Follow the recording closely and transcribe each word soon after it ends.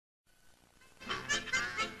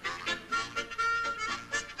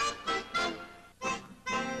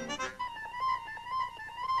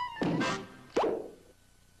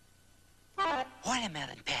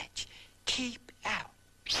watermelon patch. Keep out.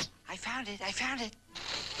 I found it.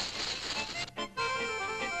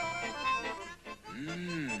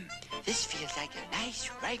 This feels like a nice,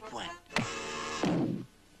 ripe one.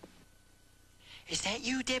 Is that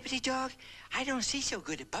you, Deputy Dawg? I don't see so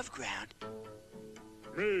good above ground.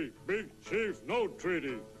 Me, Big Chief, no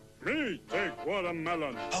treaty. Me take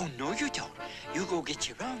watermelon. Oh, no, you don't. You go get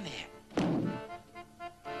your own there.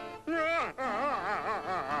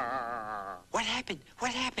 What happened?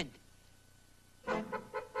 What happened?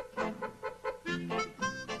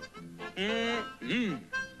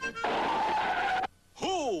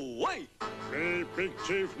 Oh, wait! Me, Big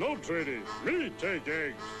Chief, no treaty. Me take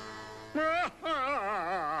eggs.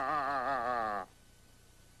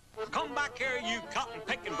 Come back here, you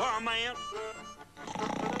cotton-picking barman.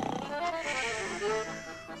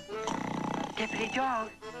 Deputy Dawg.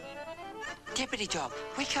 Deputy Dawg,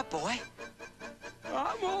 wake up, boy.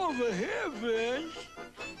 I'm over here, Vince.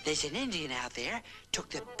 There's an Indian out there, took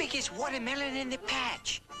the biggest watermelon in the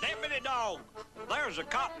patch. Deputy Dawg, there's a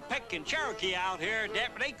cotton-picking Cherokee out here.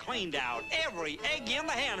 Deputy cleaned out every egg in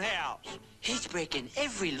the hen house. He's breaking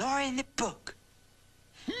every law in the book.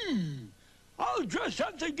 I'll just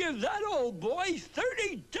have to give that old boy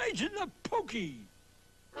 30 days in the pokey.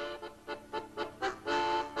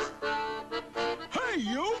 Hey,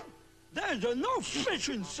 you! There's a no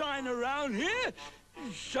fishing sign around here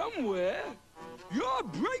somewhere. You're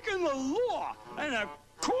breaking the law, and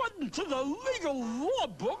according to the legal law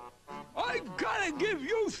book, I gotta give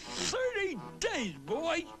you 30 days,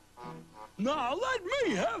 boy. Now let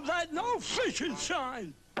me have that no fishing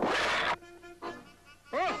sign.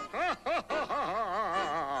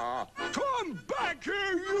 Come back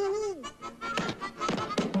here, you!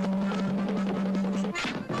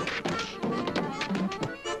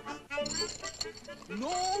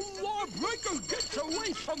 No lawbreaker gets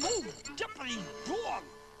away from old Deputy Dawg.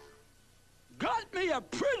 Got me a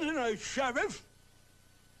prisoner, Sheriff.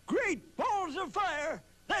 Great balls of fire.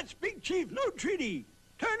 That's Big Chief, no treaty.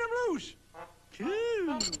 Turn him loose.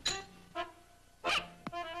 Come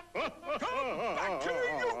back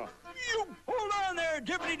here, you. Hold on there,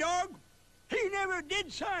 Deputy Dawg. He never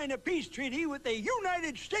did sign a peace treaty with the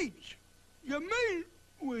United States. You mean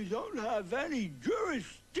we don't have any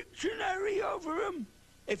jurisdictionary over him?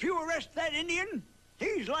 If you arrest that Indian,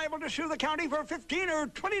 he's liable to sue the county for $15 or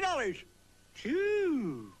 $20.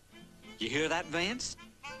 Phew. You hear that, Vince?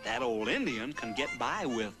 That old Indian can get by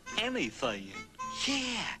with anything.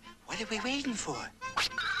 Yeah, what are we waiting for?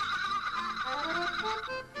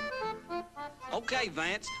 Okay,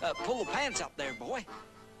 Vance, pull the pants up there, boy.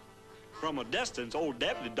 From a distance, old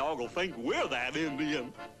Deputy Dawg will think we're that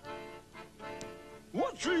Indian.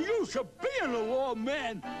 What's the use of being a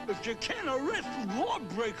lawman if you can't arrest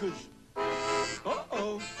lawbreakers?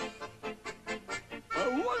 Uh-oh. I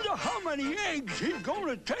wonder how many eggs he's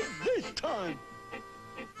gonna take this time.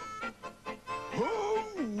 Oh,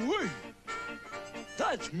 wait.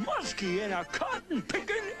 That's Muskie in a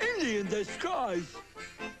cotton-picking Indian disguise.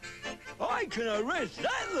 I can arrest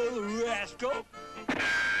that little rascal.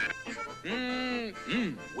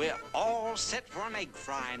 We're all set for an egg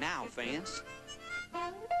fry now, Vance.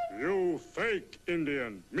 You fake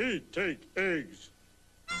Indian. Me take eggs.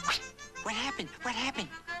 What happened? What happened?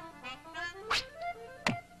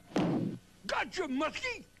 Gotcha,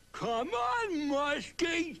 Muskie. Come on,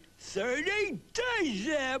 Muskie. 30 days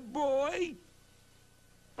there, boy.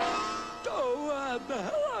 Oh,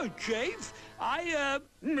 hello, Chief.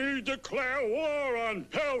 Me declare war on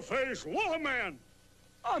pale-faced lawman.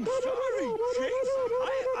 I'm sorry, Chief.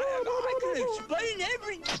 I can explain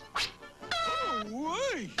everything. Oh,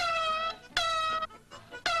 wait.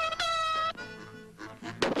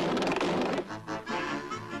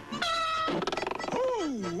 Oh,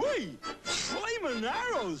 wait. Flaming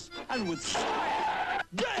arrows and with fire.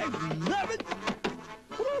 Dagnabbit.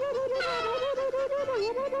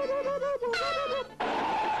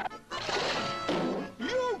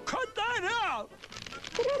 You cut that out.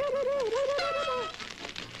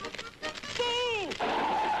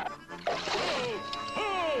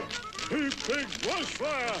 Big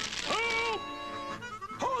bushfire! Help!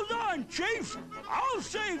 Hold on, Chief. I'll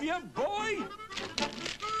save you, boy.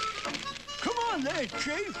 Come on there,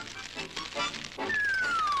 Chief.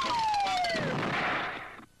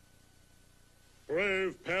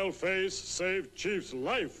 Brave paleface saved Chief's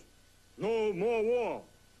life. No more war.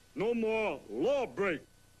 No more lawbreak.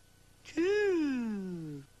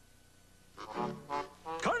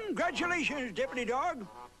 Congratulations, Deputy Dawg.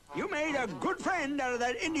 You made a good friend out of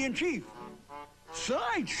that Indian chief.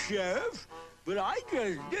 Thanks, Sheriff, but I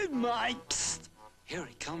just did my... Psst. Here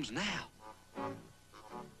he comes now.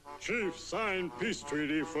 Chief sign peace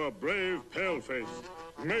treaty for brave paleface.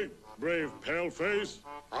 Make brave paleface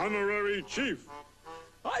honorary chief.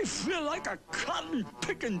 I feel like a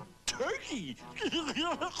cotton-picking turkey.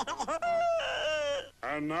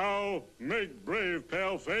 And now make brave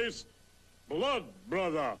paleface blood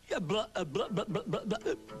brother. Yeah, blood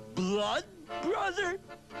brother?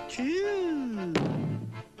 Phew.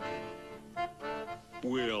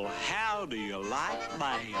 Well, how do you like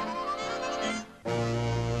that?